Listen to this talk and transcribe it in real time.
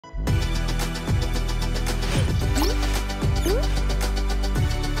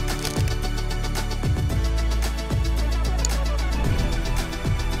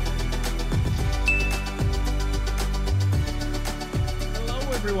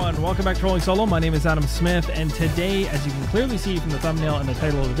everyone, welcome back to Rolling Solo. My name is Adam Smith, and today, as you can clearly see from the thumbnail and the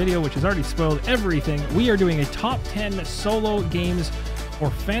title of the video, which has already spoiled everything, we are doing a top 10 solo games or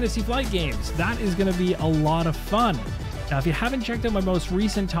fantasy flight games. That is going to be a lot of fun. Now, if you haven't checked out my most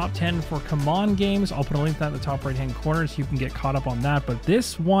recent top 10 for Come On games, I'll put a link to that in the top right-hand corner so you can get caught up on that, but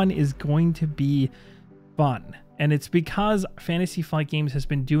this one is going to be fun. And it's because Fantasy Flight Games has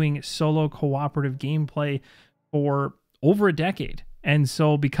been doing solo cooperative gameplay for over a decade. And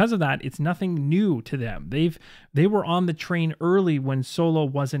so because of that, it's nothing new to them. They were on the train early when solo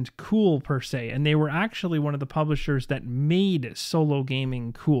wasn't cool per se, and they were actually one of the publishers that made solo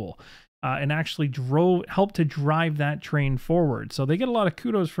gaming cool and actually helped to drive that train forward. So they get a lot of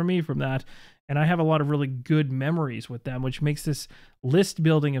kudos from me from that. And I have a lot of really good memories with them, which makes this list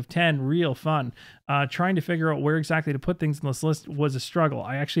building of 10 real fun. Trying to figure out where exactly to put things in this list was a struggle.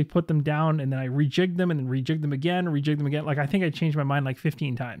 I actually put them down and then I rejigged them and then rejigged them again. Like, I think I changed my mind like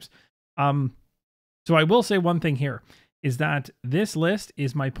 15 times. So I will say one thing here is that this list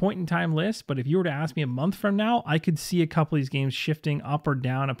is my point in time list. But if you were to ask me a month from now, I could see a couple of these games shifting up or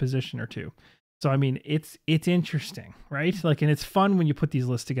down a position or two. So, I mean, it's interesting, right? Like, and it's fun when you put these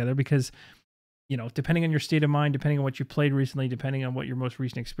lists together because, you know, depending on your state of mind, depending on what you played recently, depending on what your most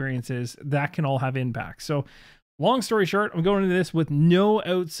recent experience is, that can all have impact. So long story short, I'm going into this with no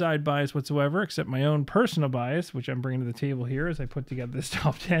outside bias whatsoever, except my own personal bias, which I'm bringing to the table here as I put together this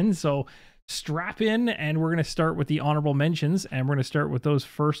top 10. So strap in, and we're going to start with the honorable mentions, and we're going to start with those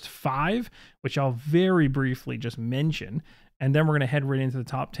first 5, which I'll very briefly just mention. And then we're going to head right into the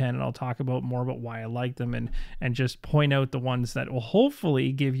top 10, and I'll talk more about why I like them and just point out the ones that will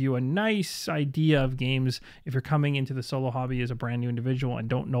hopefully give you a nice idea of games if you're coming into the solo hobby as a brand new individual and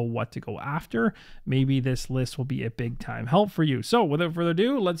don't know what to go after. Maybe this list will be a big time help for you. So without further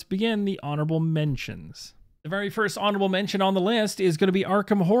ado, let's begin the honorable mentions. The very first honorable mention on the list is going to be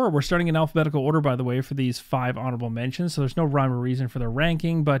Arkham Horror. We're starting in alphabetical order, by the way, for these 5 honorable mentions, so there's no rhyme or reason for the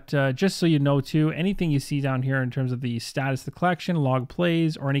ranking, but just so you know, too, anything you see down here in terms of the status of the collection, log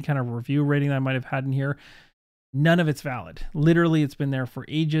plays, or any kind of review rating that I might have had in here, none of it's valid. Literally, it's been there for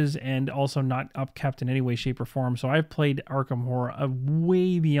ages and also not upkept in any way, shape, or form. So I've played Arkham Horror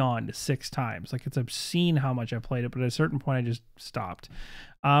way beyond 6 times. Like, it's obscene how much I played it, but at a certain point, I just stopped.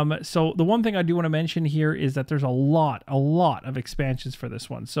 So the one thing I do want to mention here is that there's a lot of expansions for this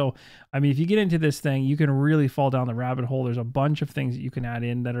one. So, I mean, if you get into this thing, you can really fall down the rabbit hole. There's a bunch of things that you can add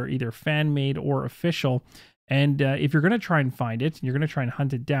in that are either fan-made or official. And if you're going to try and find it, and you're going to try and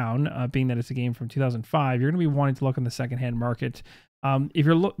hunt it down, being that it's a game from 2005, you're going to be wanting to look in the secondhand market. If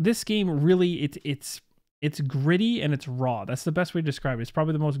you're this game really, it's gritty and it's raw. That's the best way to describe it. It's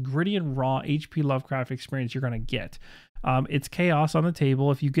probably the most gritty and raw HP Lovecraft experience you're going to get. It's chaos on the table.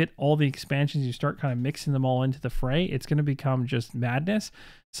 If you get all the expansions, you start kind of mixing them all into the fray, it's going to become just madness.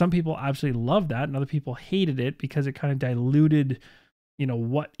 Some people absolutely love that, and other people hated it because it kind of diluted, you know,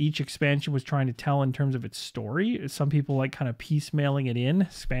 what each expansion was trying to tell in terms of its story. Some people like kind of piecemealing it in,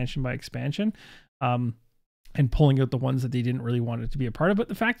 expansion by expansion, and pulling out the ones that they didn't really want it to be a part of. But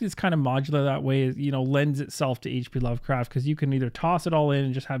the fact that it's kind of modular that way, you know, lends itself to HP Lovecraft, because you can either toss it all in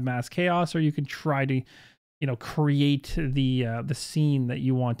and just have mass chaos, or you can try to, you know, create the scene that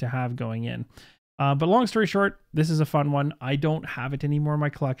you want to have going in. But long story short, this is a fun one. I don't have it anymore in my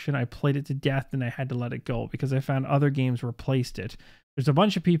collection. I played it to death and I had to let it go because I found other games replaced it. There's a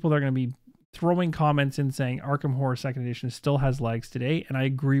bunch of people that are going to be throwing comments in saying Arkham Horror 2nd Edition still has legs today, and I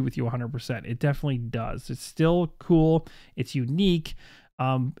agree with you 100%. It definitely does. It's still cool. It's unique.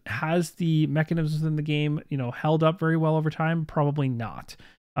 Has the mechanisms within the game, you know, held up very well over time? Probably not.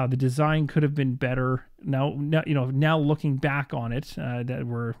 The design could have been better. Now looking back on it, that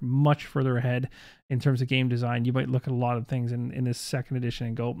we're much further ahead in terms of game design. You might look at a lot of things in this 2nd edition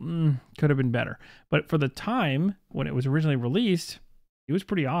and go, could have been better. But for the time when it was originally released, it was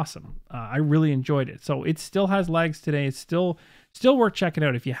pretty awesome. I really enjoyed it. So it still has legs today. It's still worth checking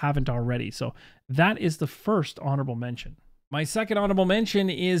out if you haven't already. So that is the first honorable mention. My second honorable mention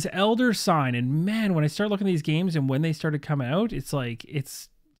is Elder Sign. And man, when I start looking at these games and when they started coming out, it's like, it's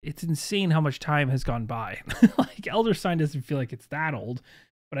insane how much time has gone by. Like, Elder Sign doesn't feel like it's that old,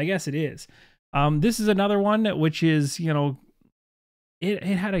 but I guess it is. This is another one which is, you know, it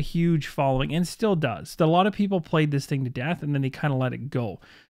had a huge following and still does. A lot of people played this thing to death and then they kind of let it go.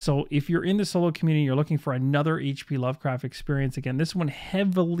 So if you're in the solo community, you're looking for another HP Lovecraft experience, again, this one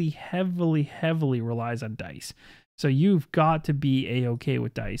heavily relies on dice. So you've got to be a-okay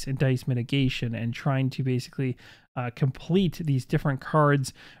with dice and dice mitigation and trying to basically complete these different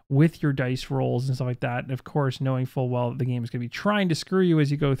cards with your dice rolls and stuff like that. And of course, knowing full well that the game is going to be trying to screw you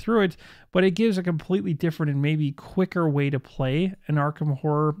as you go through it, but it gives a completely different and maybe quicker way to play an Arkham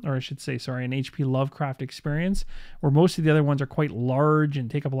Horror, or I should say, sorry, an HP Lovecraft experience, where most of the other ones are quite large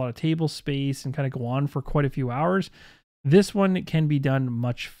and take up a lot of table space and kind of go on for quite a few hours. This one can be done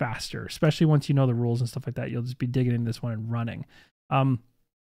much faster, especially once you know the rules and stuff like that. You'll just be digging in this one and running.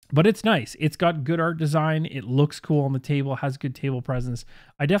 But it's nice. It's got good art design. It looks cool on the table, has good table presence.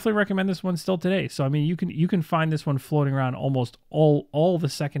 I definitely recommend this one still today. So I mean, you can find this one floating around almost all the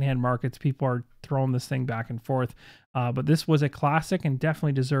secondhand markets. People are throwing this thing back and forth. But this was a classic and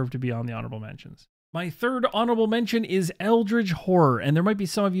definitely deserved to be on the honorable mentions. My third honorable mention is Eldritch Horror, and there might be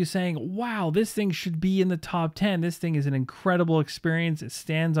some of you saying, wow, this thing should be in the top 10. This thing is an incredible experience. It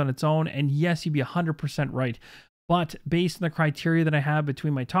stands on its own, and yes, you'd be 100% right. But based on the criteria that I have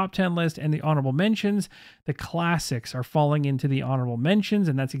between my top 10 list and the honorable mentions, the classics are falling into the honorable mentions,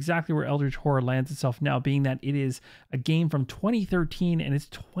 and that's exactly where Eldritch Horror lands itself now, being that it is a game from 2013 and it's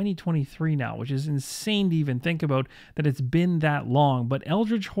 2023 now, which is insane to even think about that it's been that long. But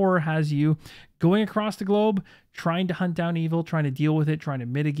Eldritch Horror has you going across the globe, trying to hunt down evil, trying to deal with it, trying to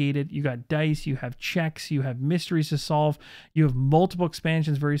mitigate it. You got dice, you have checks, you have mysteries to solve. You have multiple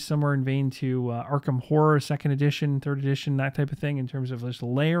expansions very similar in vein to Arkham Horror, 2nd edition, 3rd edition, that type of thing, in terms of just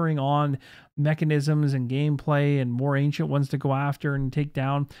layering on mechanisms and gameplay and more ancient ones to go after and take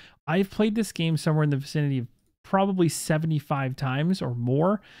down. I've played this game somewhere in the vicinity of probably 75 times or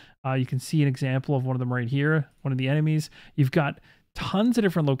more. You can see an example of one of them right here, one of the enemies. You've got tons of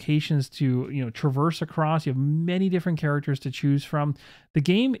different locations to traverse across. You have many different characters to choose from. The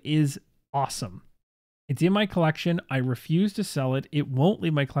game is awesome. It's in my collection. I refuse to sell it. It won't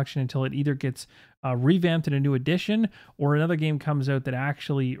leave my collection until it either gets revamped in a new edition or another game comes out that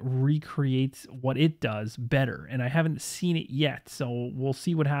actually recreates what it does better. And I haven't seen it yet, so we'll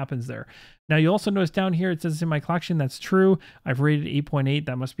see what happens there. Now, you also notice down here it says it's in my collection. That's true. I've rated 8.8.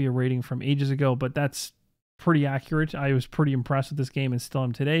 That must be a rating from ages ago, but that's pretty accurate. I was pretty impressed with this game and still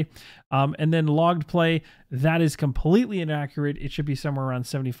am today. And then logged play, that is completely inaccurate. It should be somewhere around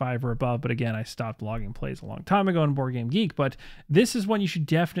 75 or above. But again, I stopped logging plays a long time ago in Board Game Geek. But this is one you should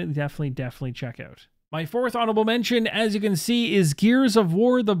definitely check out. My fourth honorable mention, as you can see, is Gears of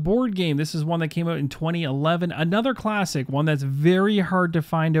War, the board game. This is one that came out in 2011. Another classic, one that's very hard to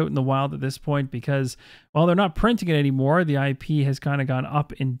find out in the wild at this point because, well, they're not printing it anymore. The IP has kind of gone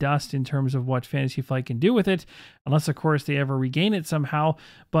up in dust in terms of what Fantasy Flight can do with it, unless, of course, they ever regain it somehow.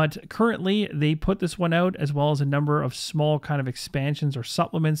 But currently, they put this one out as well as a number of small kind of expansions or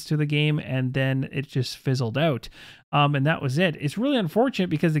supplements to the game, and then it just fizzled out. And that was it. It's really unfortunate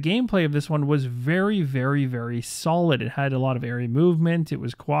because the gameplay of this one was very solid. It had a lot of area movement. It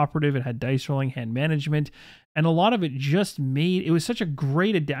was cooperative. It had dice rolling, hand management, and a lot of it just made, it was such a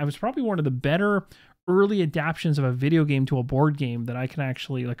great it was probably one of the better early adaptations of a video game to a board game that I can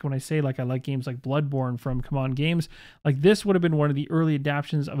actually, like when I say like I like games like Bloodborne from Come On Games, like this would have been one of the early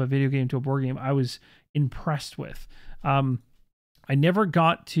adaptations of a video game to a board game I was impressed with. I never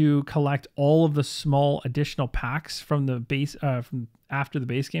got to collect all of the small additional packs from the base, from after the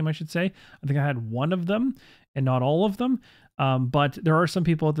base game, I should say. I think I had one of them and not all of them. But there are some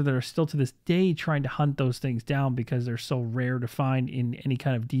people out there that are still to this day trying to hunt those things down because they're so rare to find in any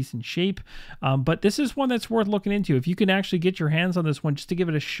kind of decent shape. But this is one that's worth looking into. If you can actually get your hands on this one just to give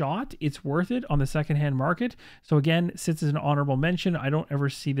it a shot, it's worth it on the secondhand market. So again, sits as an honorable mention. I don't ever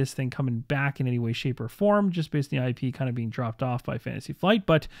see this thing coming back in any way, shape, or form, just based on the IP kind of being dropped off by Fantasy Flight,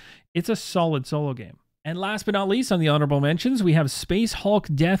 but it's a solid solo game. And last but not least on the honorable mentions, we have Space Hulk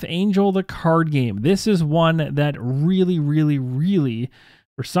Death Angel, the card game. This is one that really,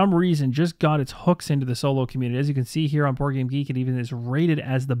 for some reason, just got its hooks into the solo community. As you can see here on Board Game Geek, it even is rated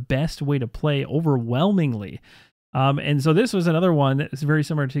as the best way to play overwhelmingly. And so this was another one that's very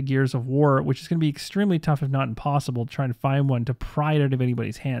similar to Gears of War, which is going to be extremely tough, if not impossible, to try and find one to pry it out of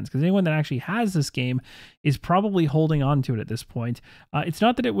anybody's hands. Because anyone that actually has this game is probably holding on to it at this point. It's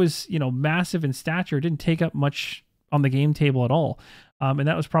not that it was, massive in stature. It didn't take up much on the game table at all. And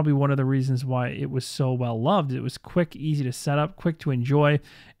that was probably one of the reasons why it was so well loved. It was quick, easy to set up, quick to enjoy,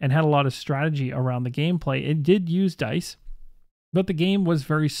 and had a lot of strategy around the gameplay. It did use dice, but the game was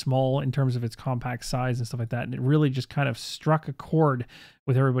very small in terms of its compact size and stuff like that. And it really just kind of struck a chord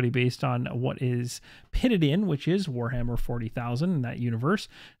with everybody based on what is pitted in, which is Warhammer 40,000 in that universe.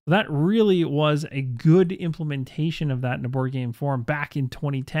 So that really was a good implementation of that in a board game form back in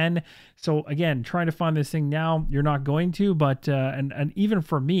 2010. So again, trying to find this thing now, you're not going to, but, and even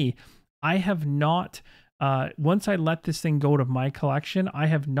for me, I have not Once I let this thing go to my collection, I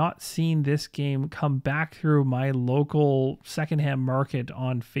have not seen this game come back through my local secondhand market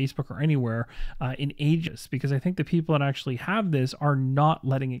on Facebook or anywhere in ages, because I think the people that actually have this are not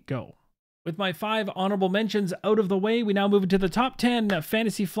letting it go. With my 5 honorable mentions out of the way, we now move into the top 10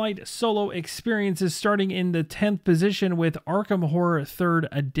 Fantasy Flight solo experiences, starting in the 10th position with Arkham Horror 3rd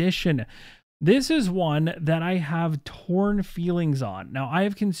Edition. This is one that I have torn feelings on. Now, I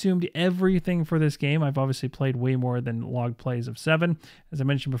have consumed everything for this game. I've obviously played way more than log plays of 7. As I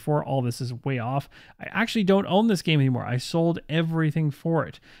mentioned before, all this is way off. I actually don't own this game anymore. I sold everything for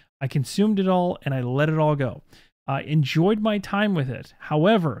it. I consumed it all and I let it all go. Enjoyed my time with it.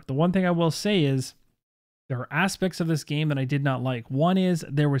 However, the one thing I will say is there are aspects of this game that I did not like. One is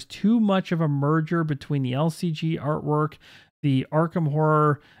there was too much of a merger between the LCG artwork, the Arkham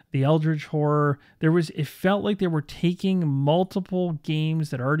Horror, the Eldritch Horror. It felt like they were taking multiple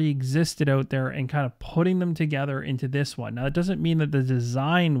games that already existed out there and kind of putting them together into this one. Now, it doesn't mean that the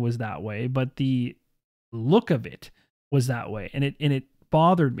design was that way, but the look of it was that way, and it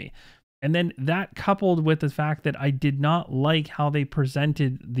bothered me. And then that coupled with the fact that I did not like how they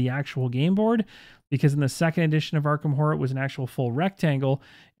presented the actual game board, because in the 2nd edition of Arkham Horror, it was an actual full rectangle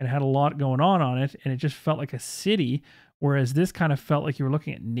and it had a lot going on it, and it just felt like a city, whereas this kind of felt like you were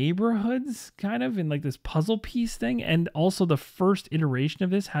looking at neighborhoods kind of in like this puzzle piece thing. And also the first iteration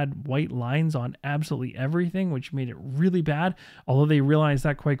of this had white lines on absolutely everything, which made it really bad, although they realized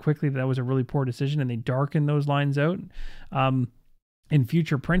that quite quickly that was a really poor decision and they darkened those lines out in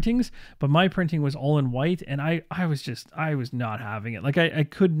future printings. But my printing was all in white, and I was not having it. Like I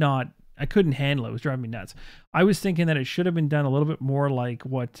couldn't handle it. It was driving me nuts. I was thinking that it should have been done a little bit more like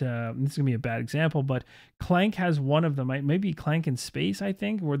what, this is gonna be a bad example, but Clank has one of them, maybe Clank in Space, I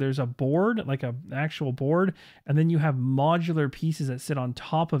think, where there's a board, like an actual board, and then you have modular pieces that sit on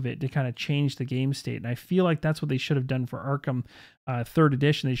top of it to kind of change the game state. And I feel like that's what they should have done for Arkham 3rd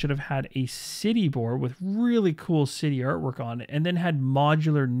Edition. They should have had a city board with really cool city artwork on it, and then had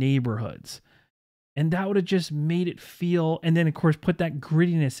modular neighborhoods. And that would have just made it feel, and then of course put that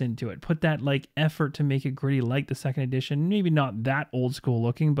grittiness into it, put that like effort to make it gritty like the 2nd edition. Maybe not that old school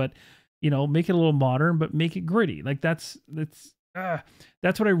looking, but you know, make it a little modern, but make it gritty. Like that's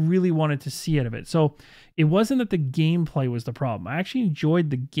what I really wanted to see out of it. So it wasn't that the gameplay was the problem. I actually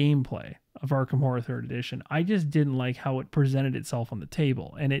enjoyed the gameplay of Arkham Horror 3rd Edition. I just didn't like how it presented itself on the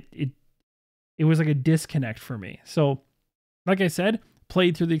table, and it was like a disconnect for me. So like I said,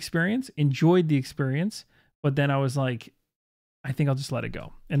 played through the experience, enjoyed the experience, but then I was like, I think I'll just let it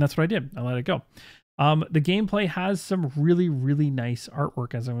go. And that's what I did. I let it go. The gameplay has some really, really nice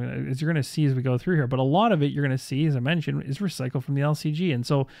artwork, as you're going to see as we go through here. But a lot of it you're going to see, as I mentioned, is recycled from the LCG. And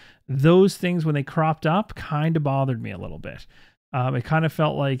so those things, when they cropped up, kind of bothered me a little bit. It kind of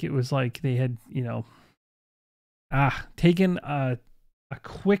felt like it was like they had, you know, taken a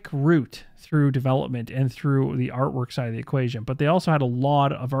quick route through development and through the artwork side of the equation. But they also had a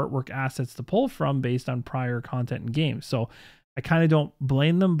lot of artwork assets to pull from based on prior content and games. So I kind of don't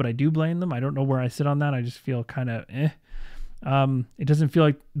blame them, but I do blame them. I don't know where I sit on that. I just feel kind of it doesn't feel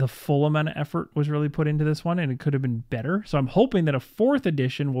like the full amount of effort was really put into this one, and it could have been better. So I'm hoping that a 4th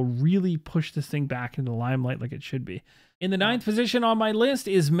edition will really push this thing back into the limelight like it should be. In the 9th position on my list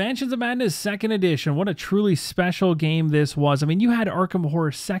is Mansions of Madness 2nd Edition. What a truly special game this was. I mean, you had Arkham Horror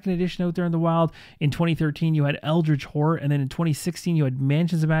 2nd Edition out there in the wild. In 2013, you had Eldritch Horror. And then in 2016, you had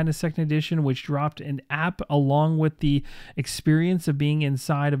Mansions of Madness 2nd Edition, which dropped an app along with the experience of being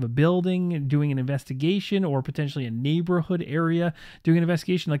inside of a building, doing an investigation, or potentially a neighborhood area doing an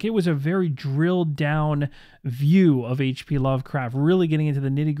investigation. Like, it was a very drilled down view of H.P. Lovecraft, really getting into the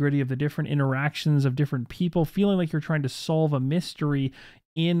nitty gritty of the different interactions of different people, feeling like you're trying to solve a mystery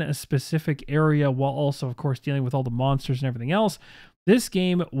in a specific area while also, of course, dealing with all the monsters and everything else. This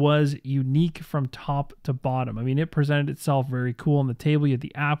game was unique from top to bottom. I mean, it presented itself very cool on the table. You had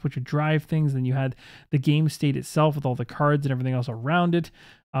the app, which would drive things. Then you had the game state itself with all the cards and everything else around it.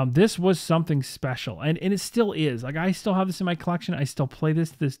 This was something special, and it still is. Like, I still have this in my collection. I still play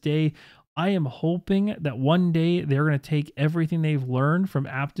this to this day. I am hoping that one day they're going to take everything they've learned from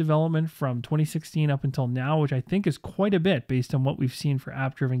app development from 2016 up until now, which I think is quite a bit based on what we've seen for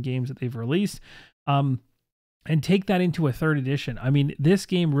app-driven games that they've released, and take that into a 3rd edition. I mean, this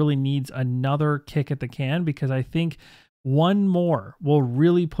game really needs another kick at the can, because I think one more will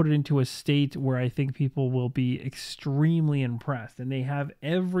really put it into a state where I think people will be extremely impressed, and they have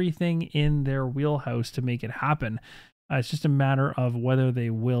everything in their wheelhouse to make it happen. It's just a matter of whether they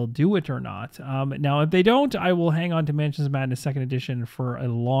will do it or not. Now, if they don't, I will hang on to Mansions of Madness 2nd Edition for a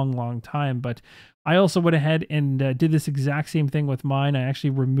long, long time. But I also went ahead and did this exact same thing with mine. I actually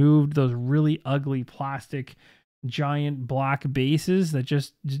removed those really ugly plastic giant black bases that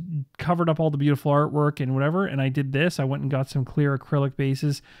just covered up all the beautiful artwork and whatever. And I did this. I went and got some clear acrylic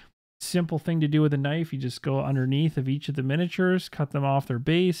bases. Simple thing to do with a knife. You just go underneath of each of the miniatures, cut them off their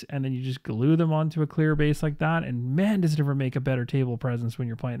base, and then you just glue them onto a clear base like that. And man, does it ever make a better table presence when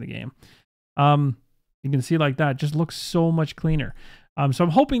you're playing the game. You can see like that, just looks so much cleaner. So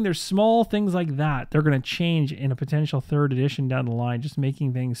I'm hoping there's small things like that they're going to change in a potential 3rd edition down the line, just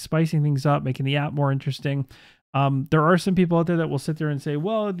making things, spicing things up, making the app more interesting. There are some people out there that will sit there and say,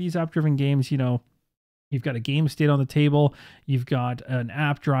 well, these app-driven games, you know, you've got a game state on the table, you've got an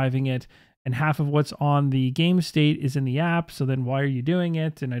app driving it, and half of what's on the game state is in the app, so then why are you doing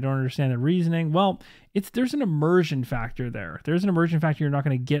it? And I don't understand the reasoning. Well, there's an immersion factor there. There's an immersion factor you're not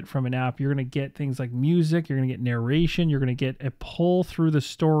going to get from an app. You're going to get things like music, you're going to get narration, you're going to get a pull through the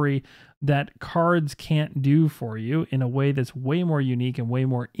story that cards can't do for you in a way that's way more unique and way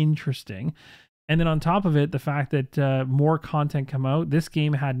more interesting. And then on top of it, the fact that more content come out. This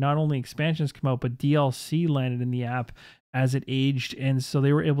game had not only expansions come out, but DLC landed in the app as it aged. And so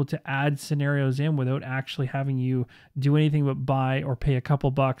they were able to add scenarios in without actually having you do anything but buy or pay a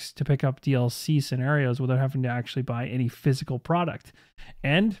couple bucks to pick up DLC scenarios without having to actually buy any physical product.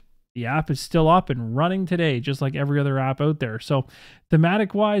 And the app is still up and running today, just like every other app out there. So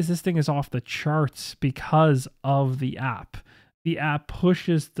thematic wise, this thing is off the charts because of the app. The app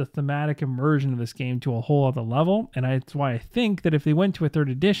pushes the thematic immersion of this game to a whole other level, and that's why I think that if they went to a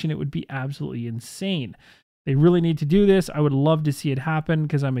 3rd edition, it would be absolutely insane. They really need to do this. I would love to see it happen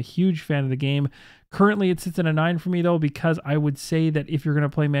because I'm a huge fan of the game. Currently, it sits at a 9 for me, though, because I would say that if you're going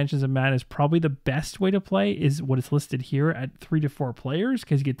to play Mansions of Madness, probably the best way to play is what is listed here at 3 to 4 players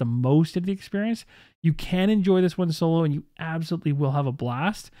because you get the most of the experience. You can enjoy this one solo, and you absolutely will have a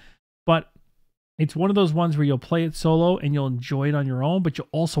blast, but it's one of those ones where you'll play it solo and you'll enjoy it on your own, but you'll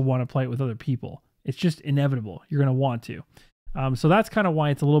also want to play it with other people. It's just inevitable. You're going to want to. So that's kind of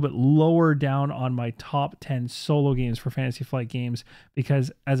why it's a little bit lower down on my top 10 solo games for Fantasy Flight Games,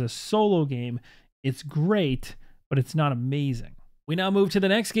 because as a solo game, it's great, but it's not amazing. We now move to the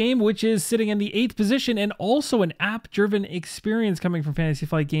next game, which is sitting in the 8th position and also an app-driven experience coming from Fantasy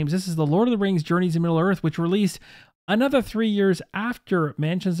Flight Games. This is the Lord of the Rings Journeys in Middle-earth, which released another 3 years after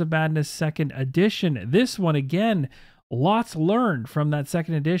Mansions of Madness 2nd Edition. This one, again, lots learned from that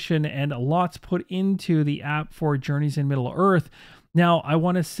 2nd edition and lots put into the app for Journeys in Middle-earth. Now, I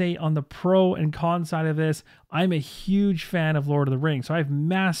want to say on the pro and con side of this, I'm a huge fan of Lord of the Rings, so I have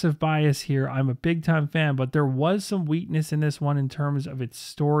massive bias here. I'm a big-time fan, but there was some weakness in this one in terms of its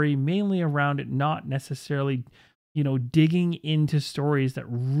story, mainly around it not necessarily, you know, digging into stories that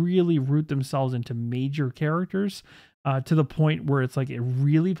really root themselves into major characters to the point where it's like it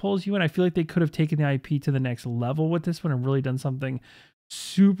really pulls you in. I feel like they could have taken the IP to the next level with this one and really done something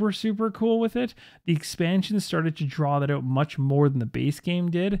super, super cool with it. The expansion started to draw that out much more than the base game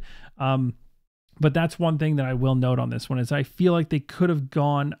did. But that's one thing that I will note on this one is I feel like they could have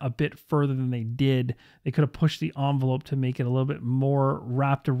gone a bit further than they did. They could have pushed the envelope to make it a little bit more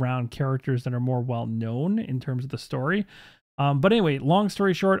wrapped around characters that are more well known in terms of the story. But anyway, long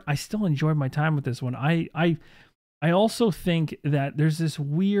story short, I still enjoyed my time with this one. I also think that there's this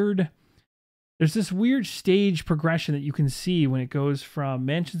weird stage progression that you can see when it goes from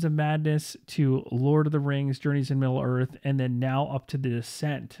Mansions of Madness to Lord of the Rings, Journeys in Middle-earth, and then now up to The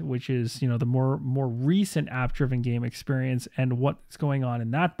Descent, which is, you know, the more recent app-driven game experience and what's going on in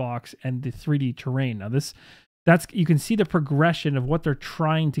that box and the 3D terrain. Now that's you can see the progression of what they're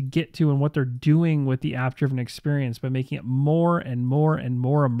trying to get to and what they're doing with the app-driven experience by making it more and more and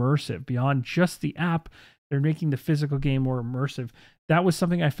more immersive beyond just the app. They're making the physical game more immersive. That was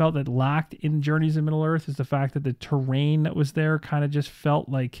something I felt that lacked in Journeys in Middle-earth, is the fact that the terrain that was there kind of just felt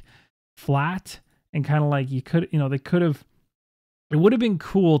like flat and kind of like it would have been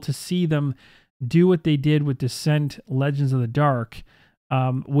cool to see them do what they did with Descent Legends of the Dark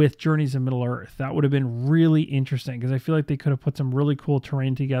with Journeys in Middle-earth. That would have been really interesting because I feel like they could have put some really cool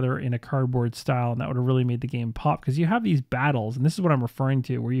terrain together in a cardboard style, and that would have really made the game pop, because you have these battles, and this is what I'm referring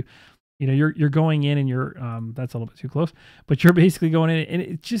to, where you're going in and you're that's a little bit too close, but you're basically going in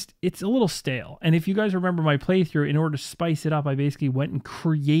and it's a little stale. And if you guys remember my playthrough, in order to spice it up, I basically went and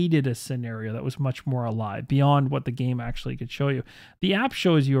created a scenario that was much more alive beyond what the game actually could show you. The app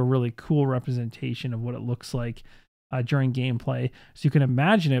shows you a really cool representation of what it looks like during gameplay, so you can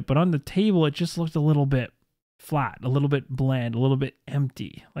imagine it, but on the table it just looked a little bit flat, a little bit bland, a little bit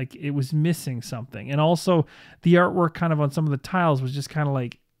empty. Like it was missing something. And also the artwork kind of on some of the tiles was just kind of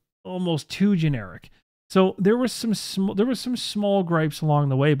like almost too generic. So there was some small gripes along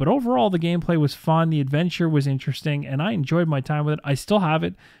the way, but overall the gameplay was fun, the adventure was interesting, and I enjoyed my time with it. I still have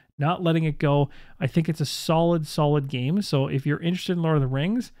it, not letting it go. I think it's a solid game. So if you're interested in Lord of the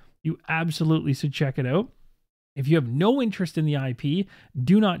Rings, you absolutely should check it out. If you have no interest in the IP,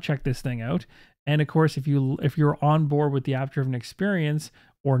 do not check this thing out. And of course, if you're on board with the app-driven experience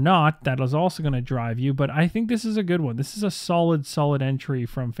or not, that is also going to drive you. But I think this is a good one. This is a solid entry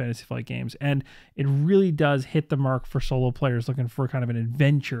from Fantasy Flight Games, and it really does hit the mark for solo players looking for kind of an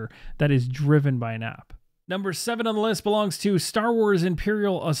adventure that is driven by an app. Number 7 on the list belongs to Star Wars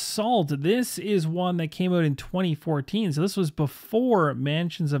Imperial Assault. This is one that came out in 2014, so this was before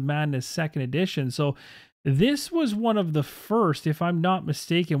Mansions of Madness 2nd Edition. So this was one of the first, if I'm not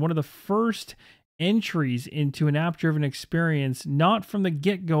mistaken, one of the first entries into an app-driven experience, not from the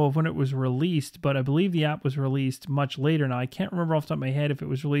get-go of when it was released, but I believe the app was released much later. Now, I can't remember off the top of my head if it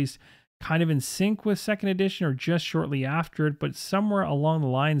was released kind of in sync with 2nd Edition or just shortly after it, but somewhere along the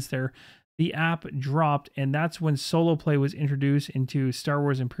lines there, the app dropped, and that's when solo play was introduced into Star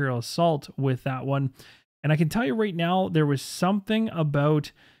Wars Imperial Assault with that one. And I can tell you right now, there was something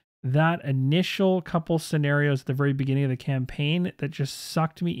about that initial couple scenarios at the very beginning of the campaign that just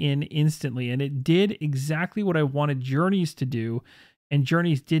sucked me in instantly. And it did exactly what I wanted Journeys to do, and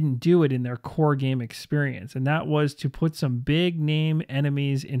Journeys didn't do it in their core game experience. And that was to put some big name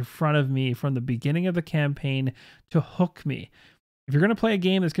enemies in front of me from the beginning of the campaign to hook me. If you're going to play a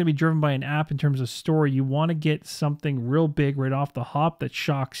game that's going to be driven by an app in terms of story, you want to get something real big right off the hop that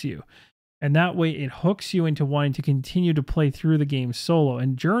shocks you. And that way it hooks you into wanting to continue to play through the game solo.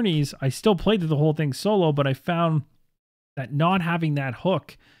 And Journeys, I still played the whole thing solo, but I found that not having that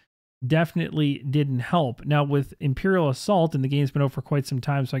hook definitely didn't help. Now with Imperial Assault, and the game's been out for quite some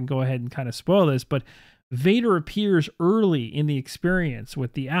time, so I can go ahead and kind of spoil this, but Vader appears early in the experience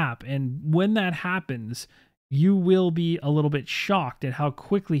with the app. And when that happens, you will be a little bit shocked at how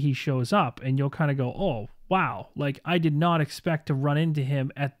quickly he shows up, and you'll kind of go, oh, wow, like I did not expect to run into him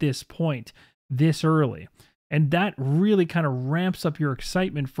at this point this early. And that really kind of ramps up your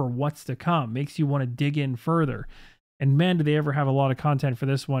excitement for what's to come, makes you want to dig in further. And man, do they ever have a lot of content for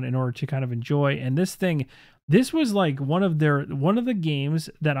this one in order to kind of enjoy. And this was like one of the games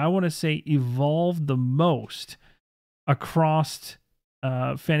that I want to say evolved the most across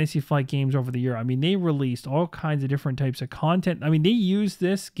Fantasy Flight Games over the year. I mean, they released all kinds of different types of content. I mean, they used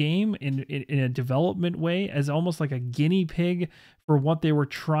this game in a development way as almost like a guinea pig for what they were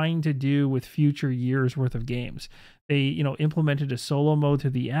trying to do with future years worth of games. They, implemented a solo mode to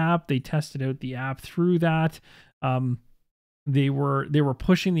the app. They tested out the app through that. They were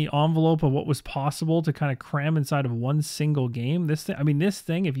pushing the envelope of what was possible to kind of cram inside of one single game. This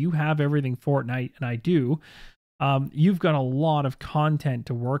thing, if you have everything for it, and I do, you've got a lot of content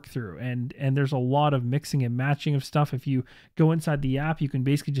to work through, and there's a lot of mixing and matching of stuff. If you go inside the app, you can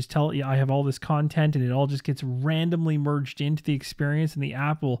basically just tell it, I have all this content, and it all just gets randomly merged into the experience, and the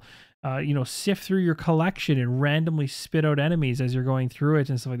app will sift through your collection and randomly spit out enemies as you're going through it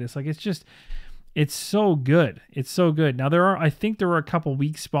and stuff like this. Like, it's so good. It's so good. Now I think there are a couple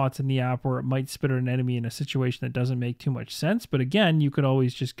weak spots in the app where it might spit out an enemy in a situation that doesn't make too much sense. But again, you could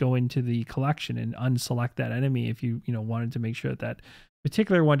always just go into the collection and unselect that enemy if you wanted to make sure that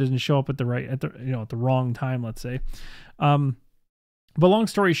particular one doesn't show up at the wrong time, let's say. But long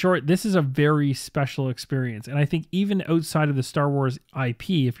story short, this is a very special experience. And I think even outside of the Star Wars IP,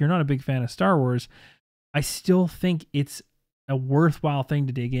 if you're not a big fan of Star Wars, I still think it's a worthwhile thing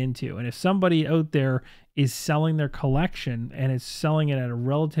to dig into. And if somebody out there is selling their collection and is selling it at a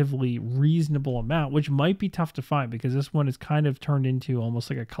relatively reasonable amount, which might be tough to find because this one is kind of turned into almost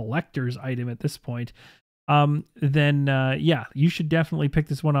like a collector's item at this point, then you should definitely pick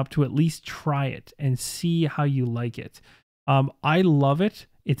this one up to at least try it and see how you like it. I love it.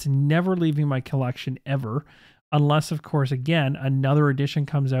 It's never leaving my collection ever. Unless, of course, again, another edition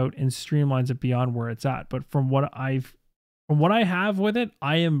comes out and streamlines it beyond where it's at. But from what I have with it,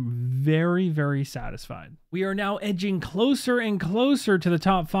 I am very, very satisfied. We are now edging closer and closer to the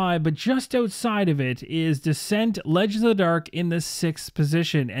top 5, but just outside of it is Descent Legends of the Dark in the 6th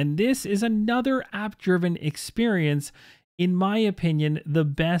position. And this is another app-driven experience. In my opinion, the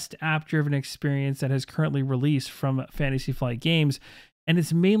best app-driven experience that has currently released from Fantasy Flight Games. And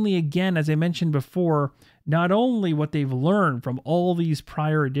it's mainly, again, as I mentioned before, not only what they've learned from all these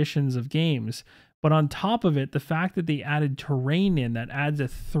prior editions of games, But on top of it, the fact that they added terrain in that adds a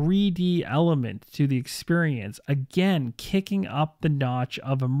 3D element to the experience, again, kicking up the notch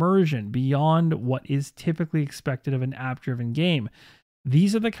of immersion beyond what is typically expected of an app-driven game.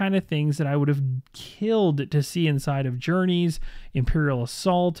 These are the kind of things that I would have killed to see inside of Journeys, Imperial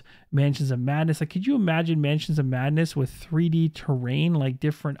Assault, Mansions of Madness. Like, could you imagine Mansions of Madness with 3D terrain, like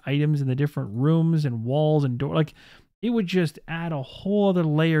different items in the different rooms and walls and doors? Like, it would just add a whole other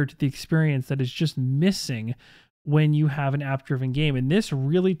layer to the experience that is just missing when you have an app-driven game. And this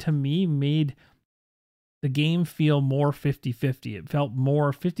really, to me, made the game feel more 50-50. It felt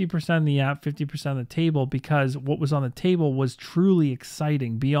more 50% in the app, 50% on the table, because what was on the table was truly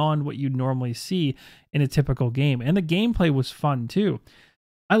exciting beyond what you'd normally see in a typical game. And the gameplay was fun too.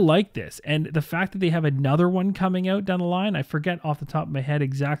 I like this. And the fact that they have another one coming out down the line, I forget off the top of my head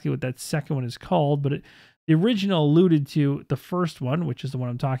exactly what that second one is called, but the original alluded to the first one, which is the one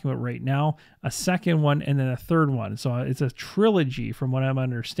I'm talking about right now, a second one, and then a third one. So it's a trilogy from what I'm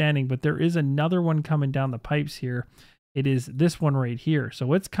understanding, but there is another one coming down the pipes here. It is this one right here.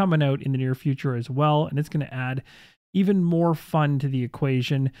 So it's coming out in the near future as well, and it's going to add even more fun to the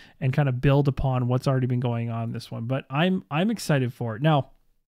equation and kind of build upon what's already been going on in this one. But I'm excited for it. Now,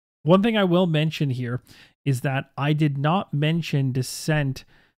 one thing I will mention here is that I did not mention Descent,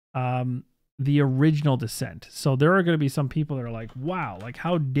 the original Descent. So there are going to be some people that are like, wow, like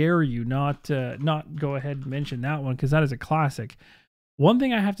how dare you not go ahead and mention that one, because that is a classic. One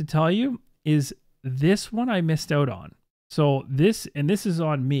thing I have to tell you is this one I missed out on. So this is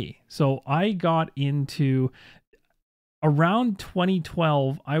on me. So I got into around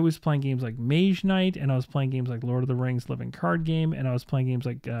 2012, I was playing games like Mage Knight, and I was playing games like Lord of the Rings Living Card Game, and I was playing games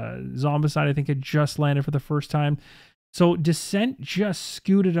like Zombicide, I think it just landed for the first time. So Descent just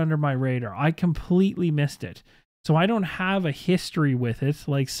scooted under my radar. I completely missed it. So I don't have a history with it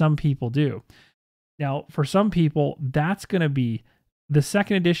like some people do. Now, for some people, that's going to be the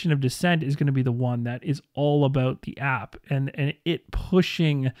second edition of Descent is going to be the one that is all about the app and it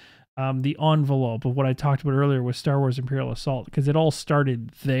pushing the envelope of what I talked about earlier with Star Wars Imperial Assault, because it all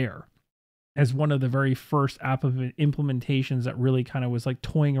started there as one of the very first app of implementations that really kind of was like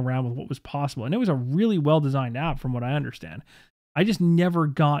toying around with what was possible. And it was a really well-designed app from what I understand. I just never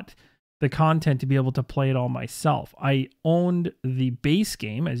got the content to be able to play it all myself. I owned the base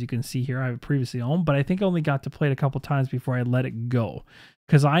game, as you can see here, I previously owned, but I think I only got to play it a couple times before I let it go,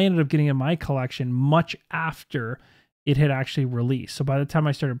 because I ended up getting in my collection much after it had actually released. So by the time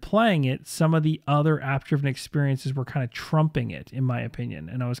I started playing it, some of the other app-driven experiences were kind of trumping it, in my opinion.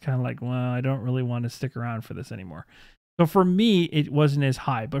 And I was kind of like, well, I don't really want to stick around for this anymore. So for me, it wasn't as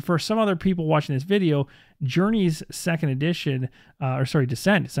high. But for some other people watching this video, Journey's second edition,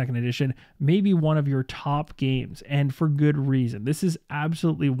 Descent second edition, may be one of your top games, and for good reason. This is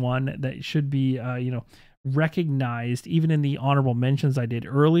absolutely one that should be, recognized even in the honorable mentions I did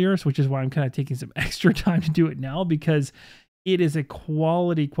earlier, which is why I'm kind of taking some extra time to do it now, because it is a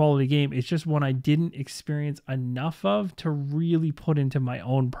quality game. It's just one I didn't experience enough of to really put into my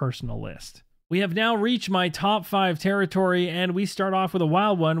own personal list. We have now reached my top 5 territory, and we start off with a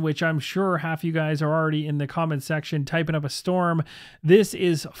wild one, which I'm sure half you guys are already in the comment section typing up a storm. This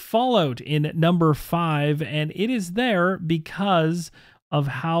is Fallout in number 5, and it is there because of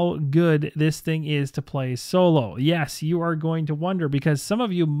how good this thing is to play solo. Yes, you are going to wonder, because some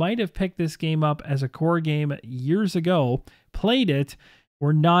of you might have picked this game up as a core game years ago, played it,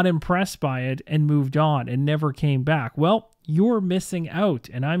 were not impressed by it, and moved on and never came back. Well, you're missing out,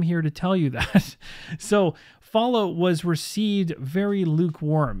 and I'm here to tell you that. So Fallout was received very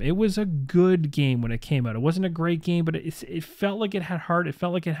lukewarm. It was a good game when it came out. It wasn't a great game, but it felt like it had heart. It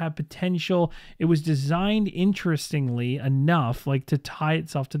felt like it had potential. It was designed interestingly enough, like to tie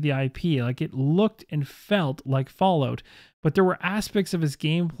itself to the IP. Like it looked and felt like Fallout, but there were aspects of its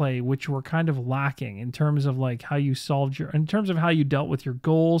gameplay which were kind of lacking in terms of like how you in terms of how you dealt with your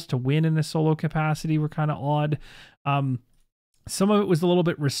goals to win in a solo capacity were kind of odd. Some of it was a little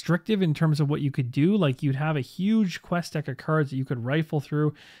bit restrictive in terms of what you could do. Like you'd have a huge quest deck of cards that you could rifle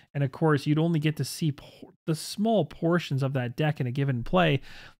through. And of course, you'd only get to see the small portions of that deck in a given play.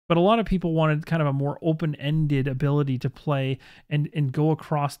 But a lot of people wanted kind of a more open-ended ability to play and go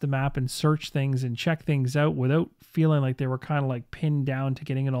across the map and search things and check things out without feeling like they were kind of like pinned down to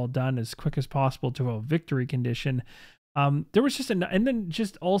getting it all done as quick as possible to a victory condition. There was just and then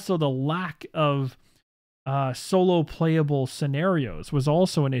just also the lack of solo playable scenarios was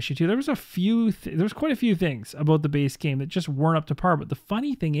also an issue too. There was quite a few things about the base game that just weren't up to par. But the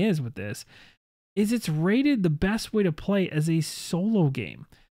funny thing is with this is it's rated the best way to play as a solo game.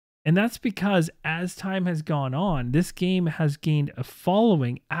 And that's because as time has gone on, this game has gained a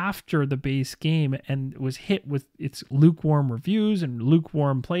following after the base game and was hit with its lukewarm reviews and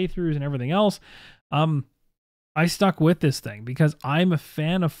lukewarm playthroughs and everything else. I stuck with this thing because I'm a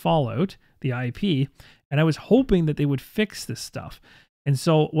fan of Fallout, the IP, and I was hoping that they would fix this stuff. And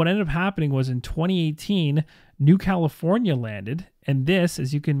so what ended up happening was in 2018, New California landed, and this,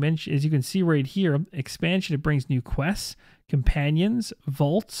 as you can see right here, expansion, it brings new quests, companions,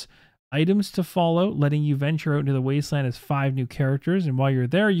 vaults, items to follow, letting you venture out into the wasteland as 5 new characters. And while you're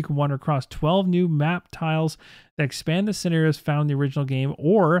there, you can wander across 12 new map tiles that expand the scenarios found in the original game,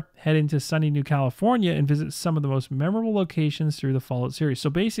 or head into sunny New California and visit some of the most memorable locations through the Fallout series. So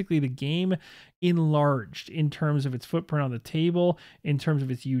basically the game enlarged in terms of its footprint on the table, in terms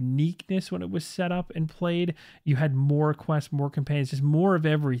of its uniqueness when it was set up and played. You had more quests, more companions, just more of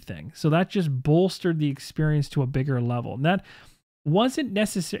everything. So that just bolstered the experience to a bigger level. And that wasn't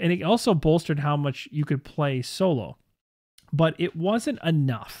necessary, and it also bolstered how much you could play solo, but it wasn't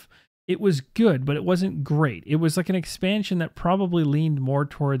enough. It was good, but it wasn't great. It was like an expansion that probably leaned more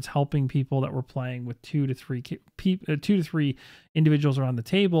towards helping people that were playing with 2 to 3 individuals around the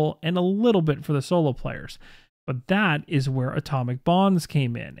table, and a little bit for the solo players. But that is where Atomic Bonds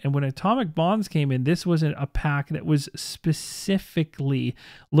came in. And when Atomic Bonds came in, this was a pack that was specifically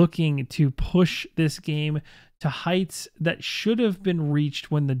looking to push this game to heights that should have been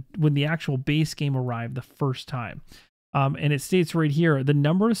reached when the actual base game arrived the first time. And it states right here, the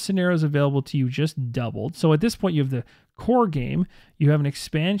number of scenarios available to you just doubled. So at this point, you have the core game, you have an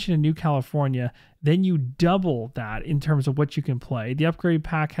expansion in New California, then you double that in terms of what you can play. The upgrade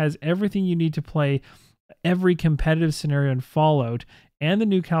pack has everything you need to play every competitive scenario in Fallout, and the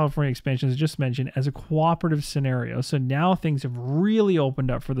New California expansion, as I just mentioned, as a cooperative scenario. So now things have really opened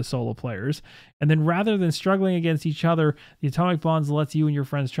up for the solo players. And then rather than struggling against each other, the Atomic Bonds lets you and your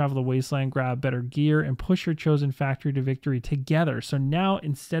friends travel the wasteland, grab better gear, and push your chosen factory to victory together. So now,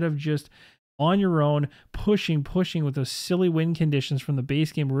 instead of just on your own, pushing with those silly win conditions from the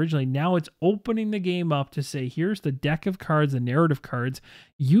base game originally, now it's opening the game up to say, here's the deck of cards, the narrative cards.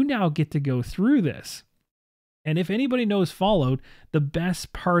 You now get to go through this. And if anybody knows Fallout, the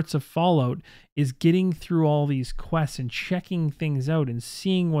best parts of Fallout is getting through all these quests and checking things out and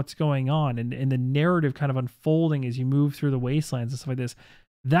seeing what's going on, and the narrative kind of unfolding as you move through the wastelands and stuff like this.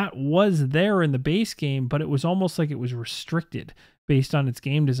 That was there in the base game, but it was almost like it was restricted based on its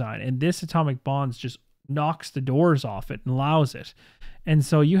game design. And this Atomic Bonds just knocks the doors off it and allows it. And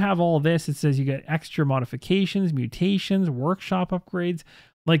so you have all this. It says you get extra modifications, mutations, workshop upgrades.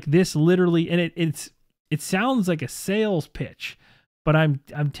 Like this literally, and it sounds like a sales pitch, but I'm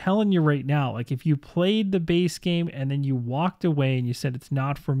telling you right now, like if you played the base game and then you walked away and you said it's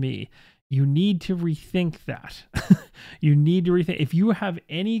not for me, you need to rethink that. You need to rethink. If you have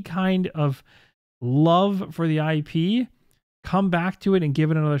any kind of love for the IP, come back to it and give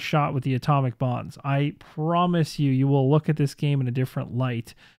it another shot with the Atomic Bonds. I promise you will look at this game in a different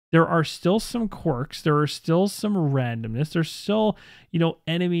light. There are still some quirks. There are still some randomness. There's still,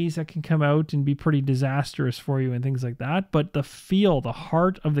 enemies that can come out and be pretty disastrous for you and things like that. But the feel, the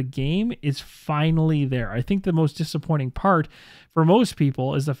heart of the game is finally there. I think the most disappointing part for most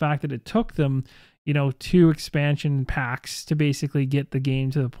people is the fact that it took them, 2 expansion packs to basically get the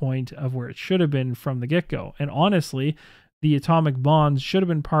game to the point of where it should have been from the get-go. And honestly, the Atomic Bonds should have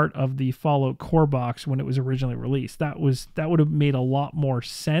been part of the Fallout core box when it was originally released. That would have made a lot more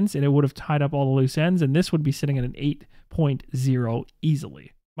sense, and it would have tied up all the loose ends, and this would be sitting at an 8.0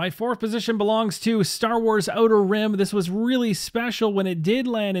 easily. My 4th position belongs to Star Wars Outer Rim. This was really special when it did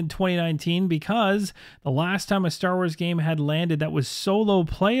land in 2019 because the last time a Star Wars game had landed that was solo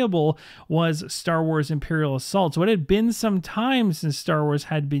playable was Star Wars Imperial Assault. So it had been some time since Star Wars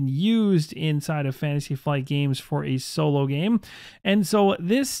had been used inside of Fantasy Flight games for a solo game. And so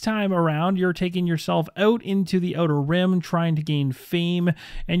this time around, you're taking yourself out into the Outer Rim, trying to gain fame,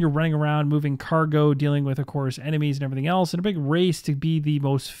 and you're running around moving cargo, dealing with, of course, enemies and everything else in a big race to be the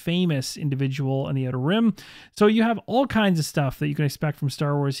most famous individual in the Outer Rim. So you have all kinds of stuff that you can expect from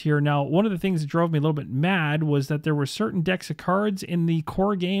Star Wars here. Now, one of the things that drove me a little bit mad was that there were certain decks of cards in the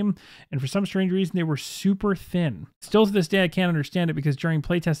core game, and for some strange reason, they were super thin. Still to this day, I can't understand it because during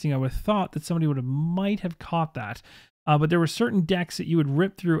playtesting, I would have thought that somebody might have caught that. But there were certain decks that you would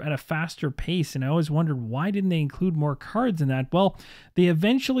rip through at a faster pace, and I always wondered, why didn't they include more cards in that? Well, they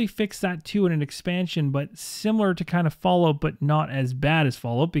eventually fixed that too in an expansion, but similar to kind of Fallout, but not as bad as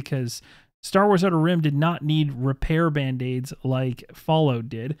Fallout, because Star Wars Outer Rim did not need repair band-aids like Fallout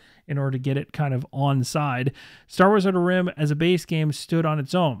did in order to get it kind of on side. Star Wars Outer Rim as a base game stood on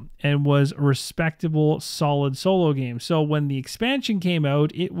its own and was a respectable, solid solo game. So when the expansion came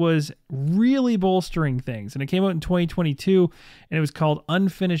out, it was really bolstering things. And it came out in 2022, and it was called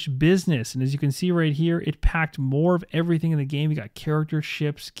Unfinished Business. And as you can see right here, it packed more of everything in the game. You got characters,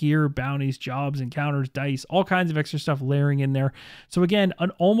 ships, gear, bounties, jobs, encounters, dice, all kinds of extra stuff layering in there. So again, an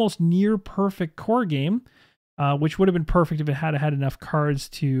almost near perfect core game, which would have been perfect if it had enough cards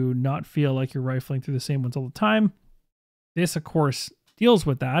to not feel like you're rifling through the same ones all the time. This, of course, deals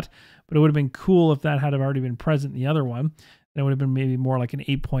with that, but it would have been cool if that had already been present in the other one. Then it would have been maybe more like an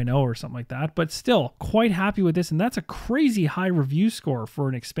 8.0 or something like that. But still, quite happy with this, and that's a crazy high review score for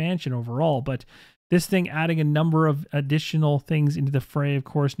an expansion overall. But this thing adding a number of additional things into the fray, of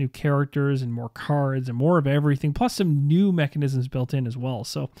course, new characters and more cards and more of everything, plus some new mechanisms built in as well.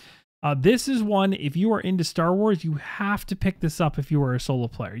 So this is one, if you are into Star Wars, you have to pick this up if you are a solo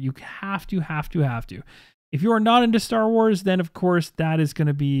player. You have to. If you are not into Star Wars, then of course that is going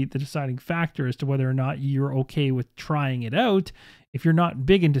to be the deciding factor as to whether or not you're okay with trying it out if you're not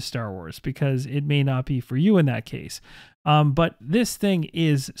big into Star Wars, because it may not be for you in that case. But this thing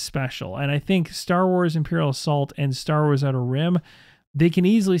is special, and I think Star Wars Imperial Assault and Star Wars Outer Rim, they can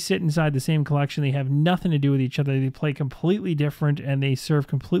easily sit inside the same collection. They have nothing to do with each other. They play completely different, and they serve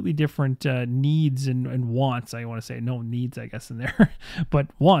completely different needs and wants. I want to say no needs, I guess, in there, but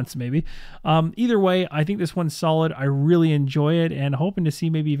wants maybe. Either way, I think this one's solid. I really enjoy it, and hoping to see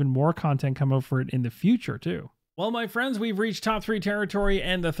maybe even more content come out for it in the future too. Well, my friends, we've reached top 3 territory,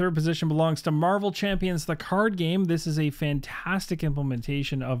 and the 3rd position belongs to Marvel Champions, the card game. This is a fantastic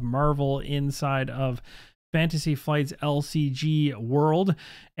implementation of Marvel inside of Fantasy Flight's LCG world,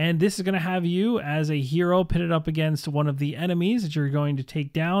 and this is going to have you as a hero pitted up against one of the enemies that you're going to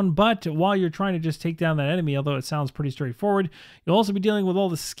take down. But while you're trying to just take down that enemy, although it sounds pretty straightforward, you'll also be dealing with all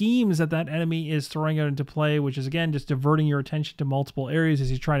the schemes that enemy is throwing out into play, which is again just diverting your attention to multiple areas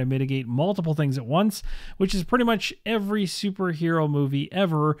as you try to mitigate multiple things at once, which is pretty much every superhero movie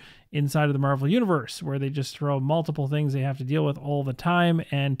ever inside of the Marvel Universe, where they just throw multiple things they have to deal with all the time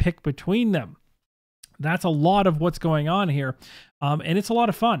and pick between them. That's a lot of what's going on here, and it's a lot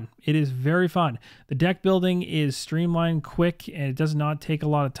of fun. It is very fun. The deck building is streamlined, quick, and it does not take a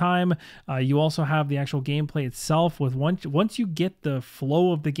lot of time. You also have the actual gameplay itself. With once you get the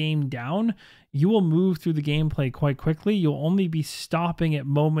flow of the game down, you will move through the gameplay quite quickly. You'll only be stopping at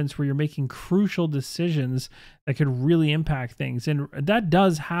moments where you're making crucial decisions that could really impact things, and that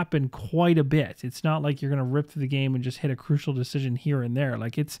does happen quite a bit. It's not like you're going to rip through the game and just hit a crucial decision here and there.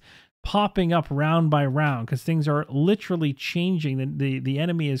 Like, it's popping up round by round because things are literally changing. The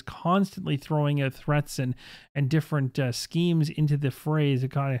enemy is constantly throwing out threats and different schemes into the fray to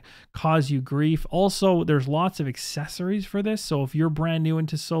kind of cause you grief. Also, there's lots of accessories for this. So if you're brand new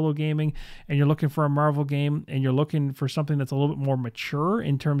into solo gaming and you're looking for a Marvel game and you're looking for something that's a little bit more mature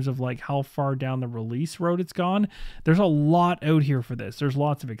in terms of like how far down the release road it's gone, there's a lot out here for this. There's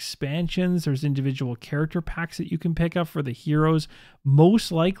lots of expansions. There's individual character packs that you can pick up for the heroes.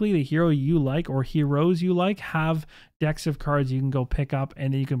 Most likely the hero you like or heroes you like have decks of cards you can go pick up,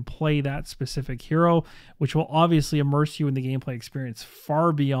 and then you can play that specific hero, which will obviously immerse you in the gameplay experience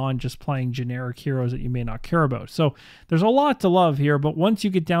far beyond just playing generic heroes that you may not care about. So there's a lot to love here, but once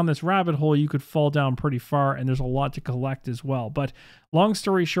you get down this rabbit hole, you could fall down pretty far, and there's a lot to collect as well. But long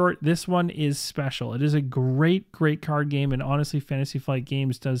story short, this one is special. It is a great card game, and honestly, Fantasy Flight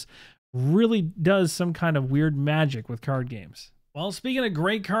Games really does some kind of weird magic with card games. Well, speaking of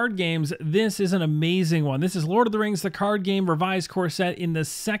great card games, this is an amazing one. This is Lord of the Rings, the card game revised core set, in the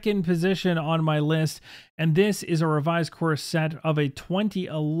 2nd position on my list. And this is a revised core set of a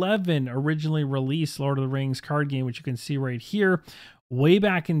 2011 originally released Lord of the Rings card game, which you can see right here, way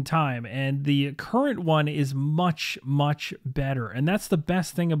back in time. And the current one is much better. And that's the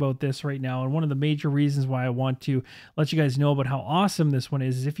best thing about this right now. And one of the major reasons why I want to let you guys know about how awesome this one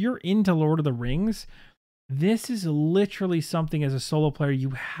is if you're into Lord of the Rings, this is literally something as a solo player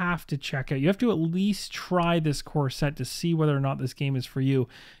you have to check out. You have to at least try this core set to see whether or not this game is for you.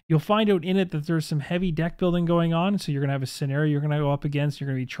 You'll find out in it that there's some heavy deck building going on. So you're going to have a scenario you're going to go up against. You're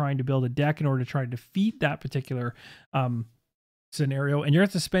going to be trying to build a deck in order to try to defeat that particular scenario. And you're going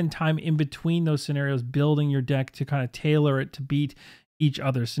to have to spend time in between those scenarios building your deck to kind of tailor it to beat each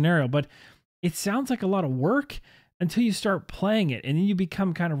other scenario. But it sounds like a lot of work until you start playing it, and then you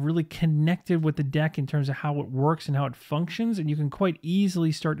become kind of really connected with the deck in terms of how it works and how it functions, and you can quite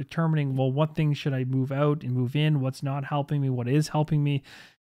easily start determining, well, what things should I move out and move in, what's not helping me, what is helping me.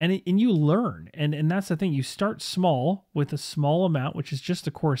 and you learn. And that's the thing. You start small with a small amount, which is just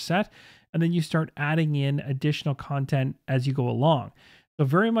a core set, and then you start adding in additional content as you go along. So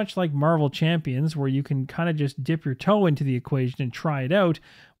very much like Marvel Champions, where you can kind of just dip your toe into the equation and try it out.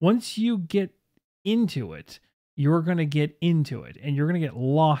 Once you get into it, you're going to get into it and you're going to get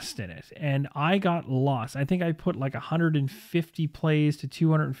lost in it. And I got lost. I think I put like 150 plays to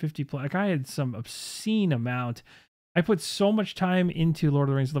 250 plays. Like I had some obscene amount. I put so much time into Lord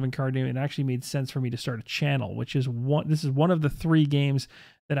of the Rings Living Card Game, it actually made sense for me to start a channel, which is this is one of the 3 games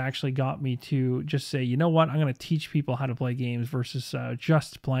that actually got me to just say, you know what, I'm going to teach people how to play games versus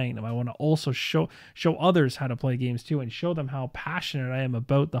just playing them. I want to also show others how to play games too, and show them how passionate I am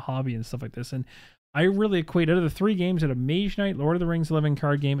about the hobby and stuff like this. And I really equate out of the 3 games at a Mage Knight, Lord of the Rings Living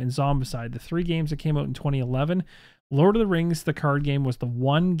Card Game, and Zombicide, the 3 games that came out in 2011, Lord of the Rings, the card game, was the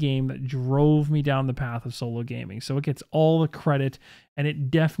one game that drove me down the path of solo gaming. So it gets all the credit, and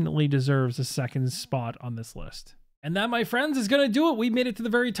it definitely deserves a second spot on this list. And that, my friends, is going to do it. We made it to the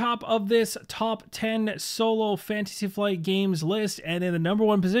very top of this top 10 solo Fantasy Flight games list. And in the number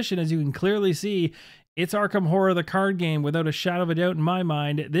 1 position, as you can clearly see, it's Arkham Horror, the card game, without a shadow of a doubt in my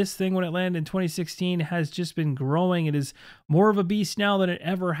mind. This thing, when it landed in 2016, has just been growing. It is more of a beast now than it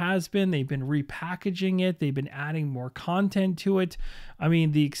ever has been. They've been repackaging it. They've been adding more content to it. I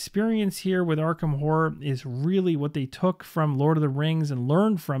mean, the experience here with Arkham Horror is really what they took from Lord of the Rings and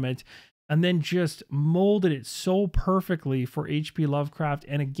learned from it, and then just molded it so perfectly for H.P. Lovecraft.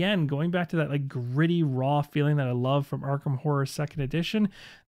 And again, going back to that like gritty, raw feeling that I love from Arkham Horror 2nd Edition,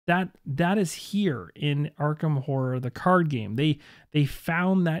 that is here in Arkham Horror, the card game. They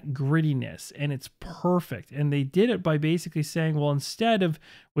found that grittiness, and it's perfect. And they did it by basically saying, well, instead of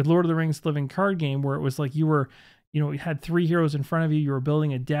with Lord of the Rings Living Card Game, where it was like you had 3 heroes in front of you, you were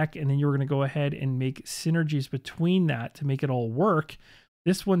building a deck, and then you were going to go ahead and make synergies between that to make it all work.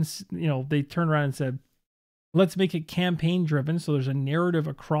 This one's, they turned around and said, let's make it campaign driven, so there's a narrative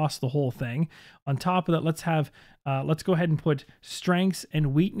across the whole thing. On top of that, let's go ahead and put strengths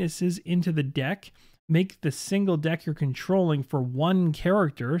and weaknesses into the deck. Make the single deck you're controlling for one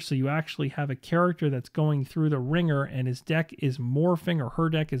character, so you actually have a character that's going through the ringer, and his deck is morphing, or her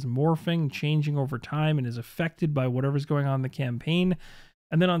deck is morphing, changing over time, and is affected by whatever's going on in the campaign.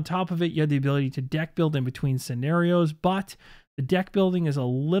 And then on top of it, you have the ability to deck build in between scenarios, but the deck building is a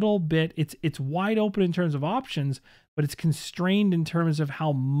little bit, it's wide open in terms of options, but it's constrained in terms of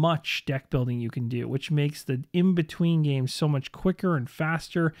how much deck building you can do, which makes the in-between games so much quicker and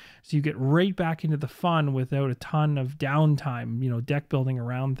faster, so you get right back into the fun without a ton of downtime, deck building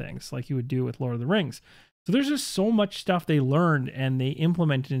around things like you would do with Lord of the Rings. So there's just so much stuff they learned and they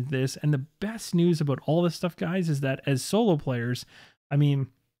implemented into this. And the best news about all this stuff, guys, is that as solo players, I mean,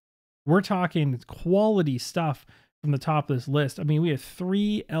 we're talking quality stuff from the top of this list. I mean, we have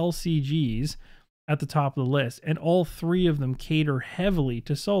 3 LCGs at the top of the list, and all 3 of them cater heavily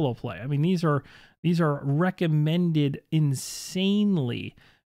to solo play. I mean, these are recommended insanely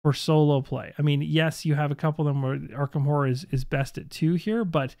for solo play. I mean, yes, you have a couple of them where Arkham Horror is best at 2 here,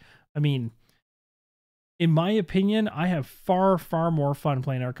 but I mean, in my opinion, I have far more fun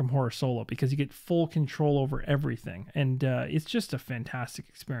playing Arkham Horror solo because you get full control over everything, and it's just a fantastic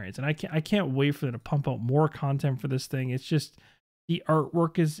experience. And I can't wait for them to pump out more content for this thing. It's just, the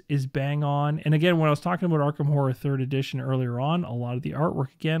artwork is bang on. And again, when I was talking about Arkham Horror 3rd Edition earlier on, a lot of the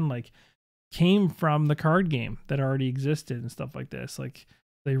artwork again came from the card game that already existed and stuff like this. Like,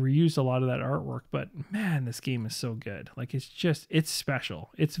 they reused a lot of that artwork, but man, this game is so good. Like, it's special.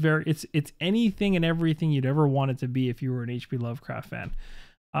 It's anything and everything you'd ever want it to be if you were an H.P. Lovecraft fan.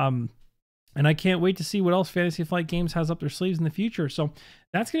 And I can't wait to see what else Fantasy Flight Games has up their sleeves in the future. So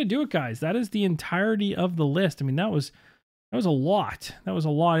that's going to do it, guys. That is the entirety of the list. I mean, that was a lot. That was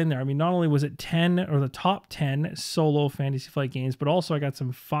a lot in there. I mean, not only was it 10 or the top 10 solo Fantasy Flight games, but also I got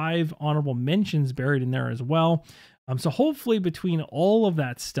some 5 honorable mentions buried in there as well. So hopefully between all of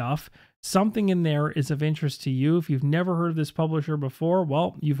that stuff, something in there is of interest to you. If you've never heard of this publisher before,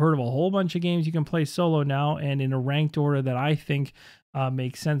 well, you've heard of a whole bunch of games you can play solo now, and in a ranked order that I think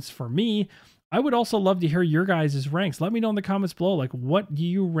makes sense for me. I would also love to hear your guys' ranks. Let me know in the comments below, like, what do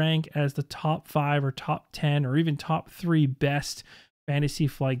you rank as the top 5 or top 10 or even top 3 best Fantasy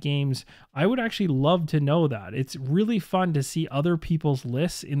Flight games? I would actually love to know that. It's really fun to see other people's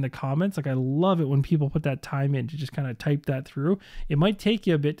lists in the comments. Like, I love it when people put that time in to just kind of type that through. It might take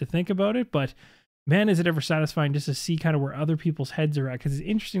you a bit to think about it, but man, is it ever satisfying just to see kind of where other people's heads are at, because it's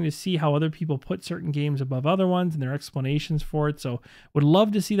interesting to see how other people put certain games above other ones and their explanations for it. So would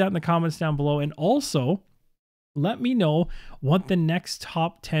love to see that in the comments down below. And also, let me know what the next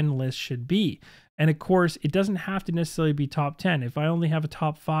top 10 list should be. And of course, it doesn't have to necessarily be top 10. If I only have a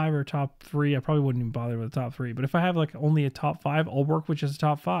top 5 or top 3, I probably wouldn't even bother with the top 3. But if I have like only a top 5, I'll work with just a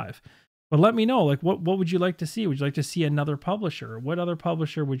top 5. But let me know, like, what would you like to see? Would you like to see another publisher? What other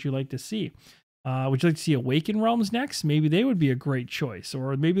publisher would you like to see? Would you like to see Awaken Realms next? Maybe they would be a great choice.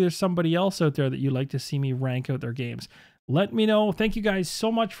 Or maybe there's somebody else out there that you'd like to see me rank out their games. Let me know. Thank you guys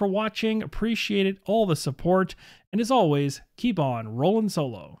so much for watching. Appreciate it, all the support. And as always, keep on rolling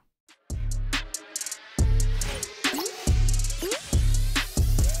solo.